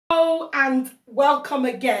and welcome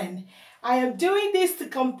again. I am doing this to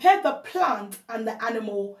compare the plant and the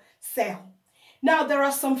animal cell. Now there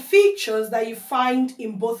are some features that you find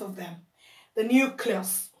in both of them. The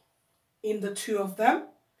nucleus in the two of them.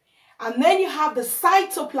 And then you have the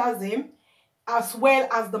cytoplasm as well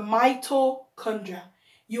as the mitochondria.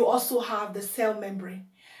 You also have the cell membrane.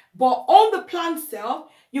 But on the plant cell,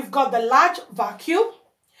 you've got the large vacuole,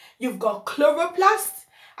 you've got chloroplast,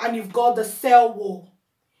 and you've got the cell wall.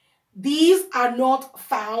 These are not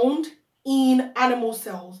found in animal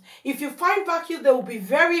cells. If you find vacuoles, they will be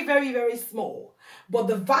very, very, very small. But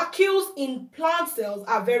the vacuoles in plant cells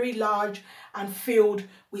are very large and filled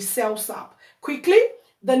with cell sap. Quickly,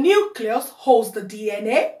 the nucleus holds the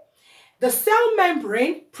DNA. The cell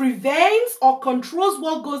membrane prevents or controls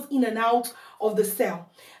what goes in and out of the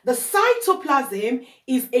cell. The cytoplasm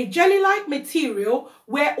is a jelly-like material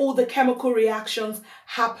where all the chemical reactions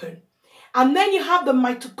happen. And then you have the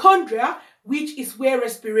mitochondria, which is where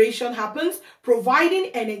respiration happens,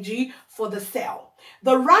 providing energy for the cell.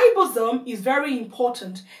 The ribosome is very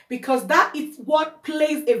important because that is what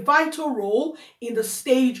plays a vital role in the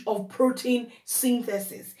stage of protein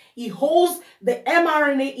synthesis. It holds the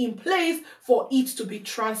mRNA in place for it to be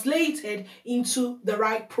translated into the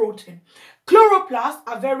right protein. Chloroplasts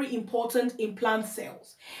are very important in plant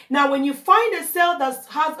cells. Now, when you find a cell that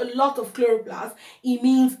has a lot of chloroplasts, it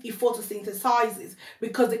means it photosynthesizes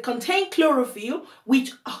because they contain chlorophyll,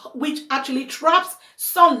 which actually traps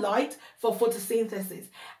sunlight for photosynthesis.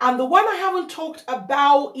 And the one I haven't talked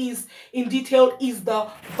about in detail is the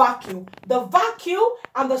vacuole. The vacuole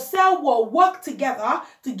and the cell wall work together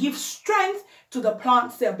to give strength to the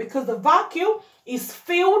plant cell because the vacuole is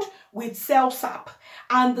filled with cell sap,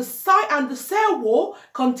 and the cell wall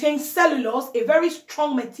contains cellulose, a very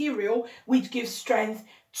strong material which gives strength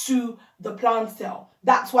to the plant cell.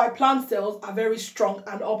 That's why plant cells are very strong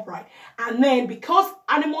and upright. And then because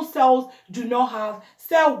animal cells do not have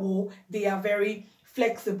cell wall, they are very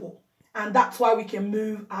flexible. And that's why we can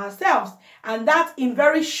move ourselves. And that in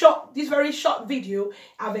this very short video,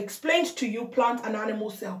 I've explained to you plant and animal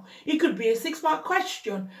cell. It could be a 6-mark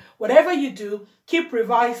question. Whatever you do, keep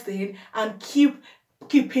revising and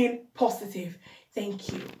keeping positive.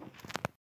 Thank you.